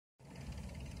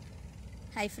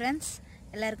Hi friends,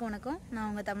 எல்லாருக்கும் வணக்கம். நான்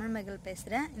உங்க தமிழ் மகள்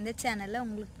பேசுறேன். இந்த சேனல்ல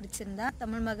உங்களுக்கு பிடிச்சிருந்தா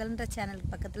தமிழ் மகள்ன்ற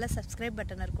சேனலுக்கு பக்கத்துல subscribe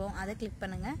பட்டன் இருக்கும். அதை கிளிக்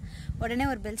பண்ணுங்க. உடனே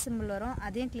ஒரு பெல் சிம்பல் வரும்.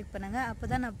 அதையும் கிளிக் பண்ணுங்க.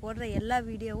 அப்பதான் நான் போடுற எல்லா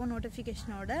வீடியோவும்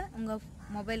நோட்டிஃபிகேஷனோட உங்க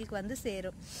மொபைலுக்கு வந்து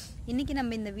சேரும். இன்னைக்கு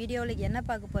நம்ம இந்த வீடியோல என்ன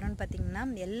பார்க்க போறோம்னு பாத்தீங்கன்னா,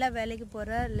 எல்லா வேலைக்கு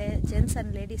போற ஜென்ஸ்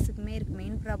அண்ட் லேடிஸ்க்குமே இருக்க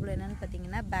மெயின் ப்ராப்ளம் என்னன்னு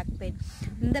பாத்தீங்கன்னா பேக் பெயின்.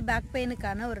 இந்த பேக்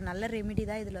பெயினுக்கான ஒரு நல்ல ரெமெடி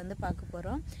தான் இதுல வந்து பார்க்க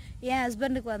போறோம். என்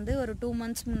ஹஸ்பண்டுக்கு வந்து ஒரு 2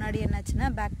 months முன்னாடி என்னாச்சுன்னா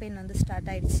பேக் பெயின் வந்து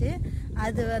ஸ்டார்ட் ஆயிடுச்சு.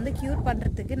 அது வந்து கியூர்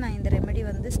பண்ணுறதுக்கு நான் இந்த ரெமெடி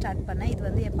வந்து ஸ்டார்ட் பண்ணேன். இது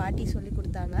வந்து என் பாட்டி சொல்லி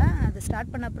கொடுத்தாங்க. அது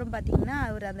ஸ்டார்ட் பண்ண அப்புறம் பார்த்தீங்கன்னா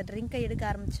அவர் அந்த ட்ரிங்கை எடுக்க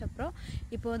ஆரம்பித்த அப்புறம்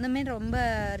இப்போ வந்துமே ரொம்ப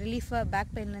ரிலீஃபாக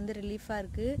பேக் பெயின்லேருந்து ரிலீஃபாக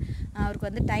இருக்குது. அவருக்கு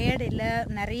வந்து டயர்டு இல்லை,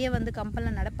 நிறைய வந்து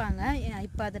கம்பெனியில் நடப்பாங்க.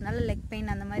 இப்போ அதனால லெக்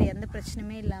பெயின் அந்த மாதிரி எந்த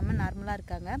பிரச்சனையுமே இல்லாமல் நார்மலாக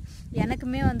இருக்காங்க.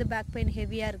 எனக்குமே வந்து பேக் பெயின்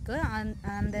ஹெவியாக இருக்குது.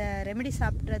 அந்த ரெமெடி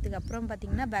சாப்பிட்றதுக்கு அப்புறம்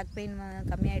பார்த்திங்கன்னா பேக் பெயின்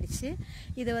கம்மியாயிடுச்சு.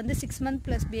 இதை வந்து 6 month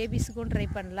 + பேபிஸுக்கும் ட்ரை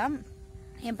பண்ணலாம்.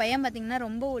 என் பையன் பார்த்திங்கன்னா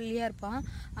ரொம்ப ஒல்லியாக இருப்பான்.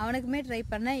 அவனுக்குமே ட்ரை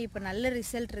பண்ணேன். இப்போ நல்ல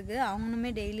ரிசல்ட் இருக்குது. அவனுமே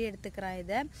டெய்லி எடுத்துக்கிறான்.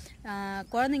 இதை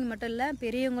குழந்தைங்க மட்டும் இல்லை,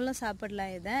 பெரியவங்களும்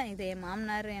சாப்பிடலாம். இதை என்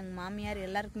மாமனார் எங்கள் மாமியார்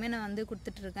எல்லாருக்குமே நான் வந்து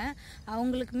கொடுத்துட்ருக்கேன்.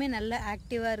 அவங்களுக்குமே நல்ல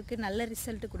ஆக்டிவாக இருக்குது, நல்ல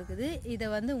ரிசல்ட் கொடுக்குது. இதை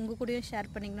வந்து உங்கள் கூடயும்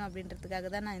ஷேர் பண்ணிக்கணும்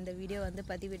அப்படின்றதுக்காக தான் நான் இந்த வீடியோ வந்து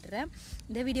பதிவிடுறேன்.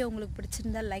 இந்த வீடியோ உங்களுக்கு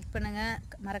பிடிச்சிருந்தால் லைக் பண்ணுங்கள்,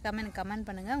 மறக்காமல் எனக்கு கமெண்ட்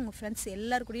பண்ணுங்கள், உங்கள் ஃப்ரெண்ட்ஸ்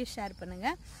எல்லாருக்கூடையும் ஷேர்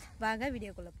பண்ணுங்கள். வாங்க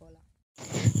வீடியோக்குள்ளே போகலாம்.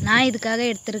 நான் இதுக்காக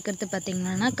எடுத்துருக்கிறது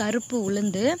பார்த்திங்கன்னா கருப்பு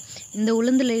உளுந்து. இந்த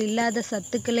உளுந்தில் இல்லாத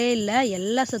சத்துக்களே இல்லை,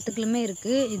 எல்லா சத்துக்களுமே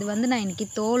இருக்குது. இது வந்து நான் இன்றைக்கி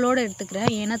தோலோடு எடுத்துக்கிறேன்.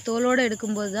 ஏன்னா தோலோடு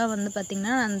எடுக்கும்போது தான் வந்து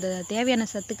பார்த்திங்கன்னா அந்த தேவையான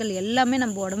சத்துக்கள் எல்லாமே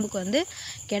நம்ம உடம்புக்கு வந்து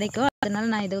கிடைக்கும்.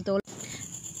 அதனால் நான் இதை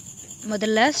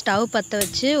முதல்ல ஸ்டவ் பற்ற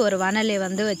வச்சு ஒரு வானலியை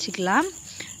வந்து வச்சுக்கலாம்.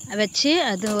 வச்சு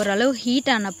அது ஓரளவு ஹீட்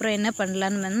ஆன அப்புறம் என்ன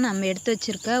பண்ணலான்னு நம்ம எடுத்து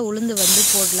வச்சுருக்க உளுந்து வந்து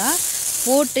போடலாம்.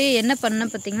 போட்டு என்ன பண்ண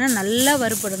பார்த்திங்கன்னா நல்லா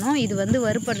வறுபடணும். இது வந்து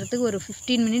வறுபடுறதுக்கு ஒரு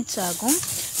 15 minutes ஆகும்.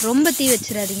 ரொம்ப தீ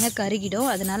வச்சிடாதீங்க, கருகிடும்.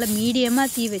 அதனால்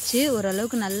மீடியமாக தீ வச்சு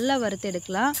ஓரளவுக்கு நல்லா வறுத்து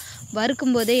எடுக்கலாம்.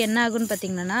 வறுக்கும் போதே என்ன ஆகுன்னு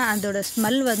பார்த்திங்கன்னா அதோட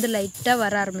ஸ்மெல் வந்து லைட்டாக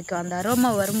வர ஆரம்பிக்கும். அந்த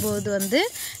அரோமா வரும்போது வந்து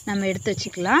நம்ம எடுத்து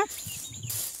வச்சுக்கலாம்.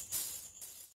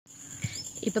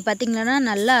 இப்போ பார்த்திங்கன்னா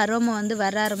நல்லா அரோமா வந்து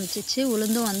வர ஆரம்பிச்சிச்சு.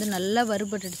 உளுந்தும் வந்து நல்லா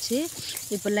வறுபட்டுடுச்சு.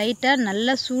 இப்போ லைட்டாக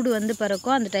நல்லா சூடு வந்து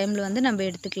பறக்கும். அந்த டைமில் வந்து நம்ம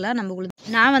எடுத்துக்கலாம். நம்ம உளுந்து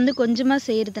நான் வந்து கொஞ்சமாக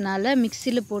செய்கிறதுனால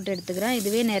மிக்சியில் போட்டு எடுத்துக்கிறேன்.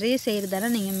 இதுவே நிறைய செய்கிறதால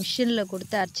நீங்கள் மிஷினில்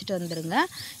கொடுத்து அரைச்சிட்டு வந்துடுங்க.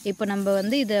 இப்போ நம்ம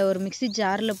வந்து இதை ஒரு மிக்சி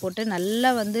ஜாரில் போட்டு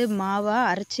நல்லா வந்து மாவாக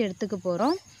அரைச்சி எடுத்துக்க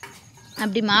போகிறோம்.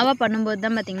 அப்படி மாவாக பண்ணும்போது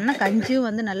தான் பார்த்திங்கன்னா கஞ்சியும்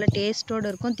வந்து நல்ல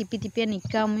டேஸ்ட்டோடு இருக்கும், திப்பி திப்பியாக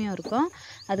நிற்காமையும் இருக்கும்.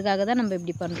 அதுக்காக தான் நம்ம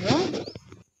இப்படி பண்ணுறோம்.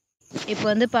 இப்போ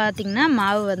வந்து பார்த்திங்கன்னா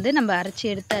மாவு வந்து நம்ம அரைச்சி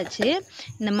எடுத்தாச்சு.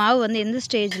 இந்த மாவு வந்து எந்த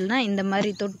ஸ்டேஜ்லனால் இந்த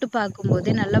மாதிரி தொட்டு பார்க்கும்போது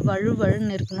நல்லா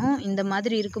வழுன்னு இருக்கணும். இந்த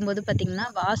மாதிரி இருக்கும்போது பார்த்திங்கன்னா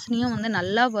வாசனையும் வந்து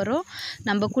நல்லா வரும்.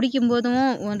 நம்ம குடிக்கும்போதும்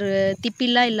ஒரு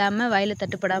திப்பிலாம் இல்லாமல் வாயில்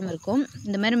தட்டுப்படாமல் இருக்கும்.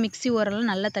 இந்த மாதிரி மிக்ஸி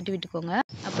ஓரெல்லாம் நல்லா தட்டி விட்டுக்கோங்க.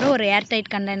 அப்புறம் ஒரு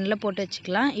ஏர்டைட் கண்டெய்னரில் போட்டு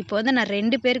வச்சுக்கலாம். இப்போ வந்து நான்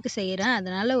 2 பேருக்கு செய்கிறேன்.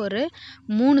 அதனால் ஒரு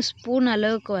 3 ஸ்பூன்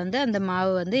அளவுக்கு வந்து அந்த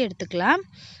மாவு வந்து எடுத்துக்கலாம்.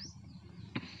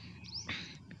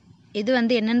 இது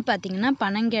வந்து என்னென்னு பார்த்தீங்கன்னா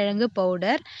பனங்கிழங்கு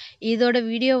பவுடர். இதோட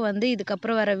வீடியோ வந்து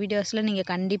இதுக்கப்புறம் வர வீடியோஸில் நீங்கள்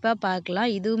கண்டிப்பாக பார்க்கலாம்.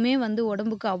 இதுவுமே வந்து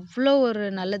உடம்புக்கு அவ்வளோ ஒரு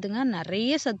நல்லதுங்க.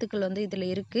 நிறைய சத்துக்கள் வந்து இதில்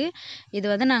இருக்குது. இது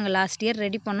வந்து நாங்கள் லாஸ்ட் இயர்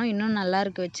ரெடி பண்ணோம். இன்னும்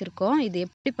நல்லாயிருக்கு வச்சுருக்கோம். இது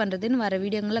எப்படி பண்ணுறதுன்னு வர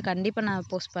வீடியோங்களில் கண்டிப்பாக நான்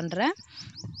போஸ்ட் பண்ணுறேன்.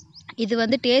 இது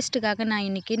வந்து டேஸ்ட்டுக்காக நான்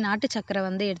இன்றைக்கி நாட்டு சக்கரை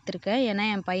வந்து எடுத்திருக்கேன். ஏன்னா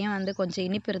என் பையன் வந்து கொஞ்சம்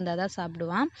இனிப்பு இருந்தால் தான்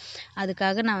சாப்பிடுவான்.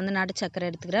 அதுக்காக நான் வந்து நாட்டு சக்கரை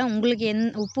எடுத்துக்கிறேன். உங்களுக்கு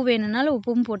உப்பு வேணும்னாலும்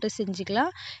உப்பும் போட்டு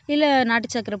செஞ்சுக்கலாம், இல்லை நாட்டு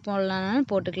சக்கரை போடலான்னாலும்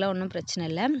போட்டுக்கலாம், ஒன்றும் பிரச்சனை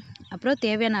இல்லை. அப்புறம்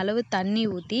தேவையான அளவு தண்ணி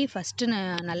ஊற்றி ஃபஸ்ட்டு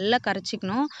நல்லா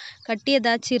கரைச்சிக்கணும். கட்டி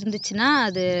ஏதாச்சும் இருந்துச்சுன்னா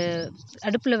அது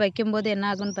அடுப்பில் வைக்கும்போது என்ன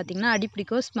ஆகும்னு பார்த்திங்கன்னா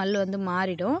அடிப்பிடிக்கும், ஸ்மெல் வந்து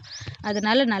மாறிடும்.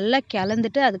 அதனால் நல்லா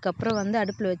கிளந்துட்டு அதுக்கப்புறம் வந்து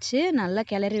அடுப்பில் வச்சு நல்லா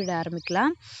கிளறி விட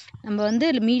ஆரம்பிக்கலாம். நம்ம வந்து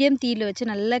மீடியம் தீயில் வச்சு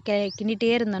நல்லா கிண்டிகிட்டே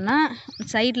இருந்தோம்னா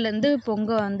சைட்லேருந்து பொங்க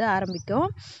வந்து ஆரம்பிக்கும்.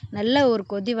 நல்ல ஒரு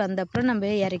கொதி வந்த அப்புறம் நம்ம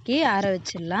இறக்கி ஆற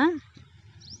வச்சிடலாம்.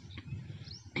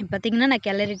 பார்த்திங்கன்னா நான்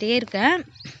கிளறிட்டே இருக்கேன்.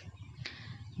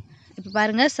 இப்போ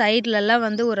பாருங்கள் சைட்லலாம்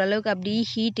வந்து ஓரளவுக்கு அப்படியே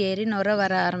ஹீட் ஏறி நுர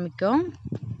வர ஆரம்பிக்கும்.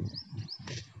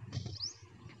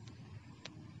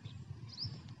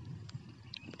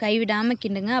 கைவிடாமல்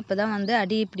கிண்டுங்க, அப்போ தான் வந்து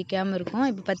அடி பிடிக்காமல் இருக்கும்.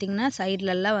 இப்போ பார்த்திங்கன்னா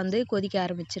சைட்லலாம் வந்து கொதிக்க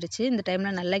ஆரம்பிச்சிருச்சு. இந்த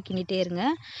டைமில் நல்லா கிண்டிகிட்டே இருங்க.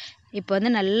 இப்போ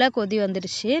வந்து நல்லா கொதி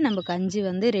வந்துடுச்சு. நம்ம கஞ்சி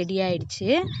வந்து ரெடி ஆயிடுச்சு.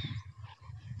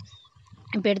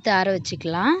 இப்போ எடுத்து ஆற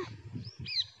வச்சுக்கலாம்.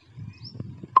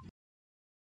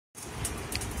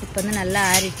 இப்போ வந்து நல்லா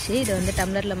ஆறிடுச்சு. இதை வந்து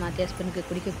டம்ளரில் மாற்றி ஹஸ்பண்டுக்கு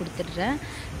குடிக்க கொடுத்துட்றேன்.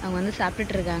 அவங்க வந்து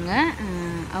சாப்பிட்டுட்ருக்காங்க.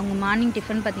 அவங்க மார்னிங்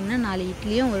டிஃபன் பார்த்திங்கன்னா 4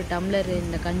 இட்லியும் ஒரு டம்ளர்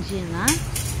இந்த கஞ்சின்னா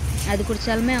அது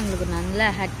குடித்தாலுமே அவங்களுக்கு நல்லா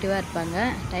ஆக்டிவாக இருப்பாங்க.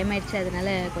 டைம் ஆகிடுச்சு, அதனால்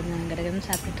கொஞ்சம் கடகடன்னு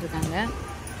சாப்பிட்டுட்ருக்காங்க.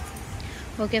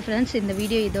 ஓகே ஃப்ரெண்ட்ஸ், இந்த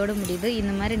வீடியோ இதோடு முடியுது.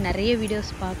 இந்த மாதிரி நிறைய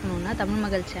வீடியோஸ் பார்க்கணுன்னா தமிழ்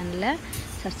மகள் சேனலை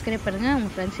சப்ஸ்கிரைப் பண்ணுங்கள்.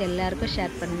 உங்கள் ஃப்ரெண்ட்ஸ் எல்லாருக்கும்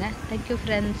ஷேர் பண்ணுங்கள். Thank you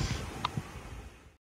friends.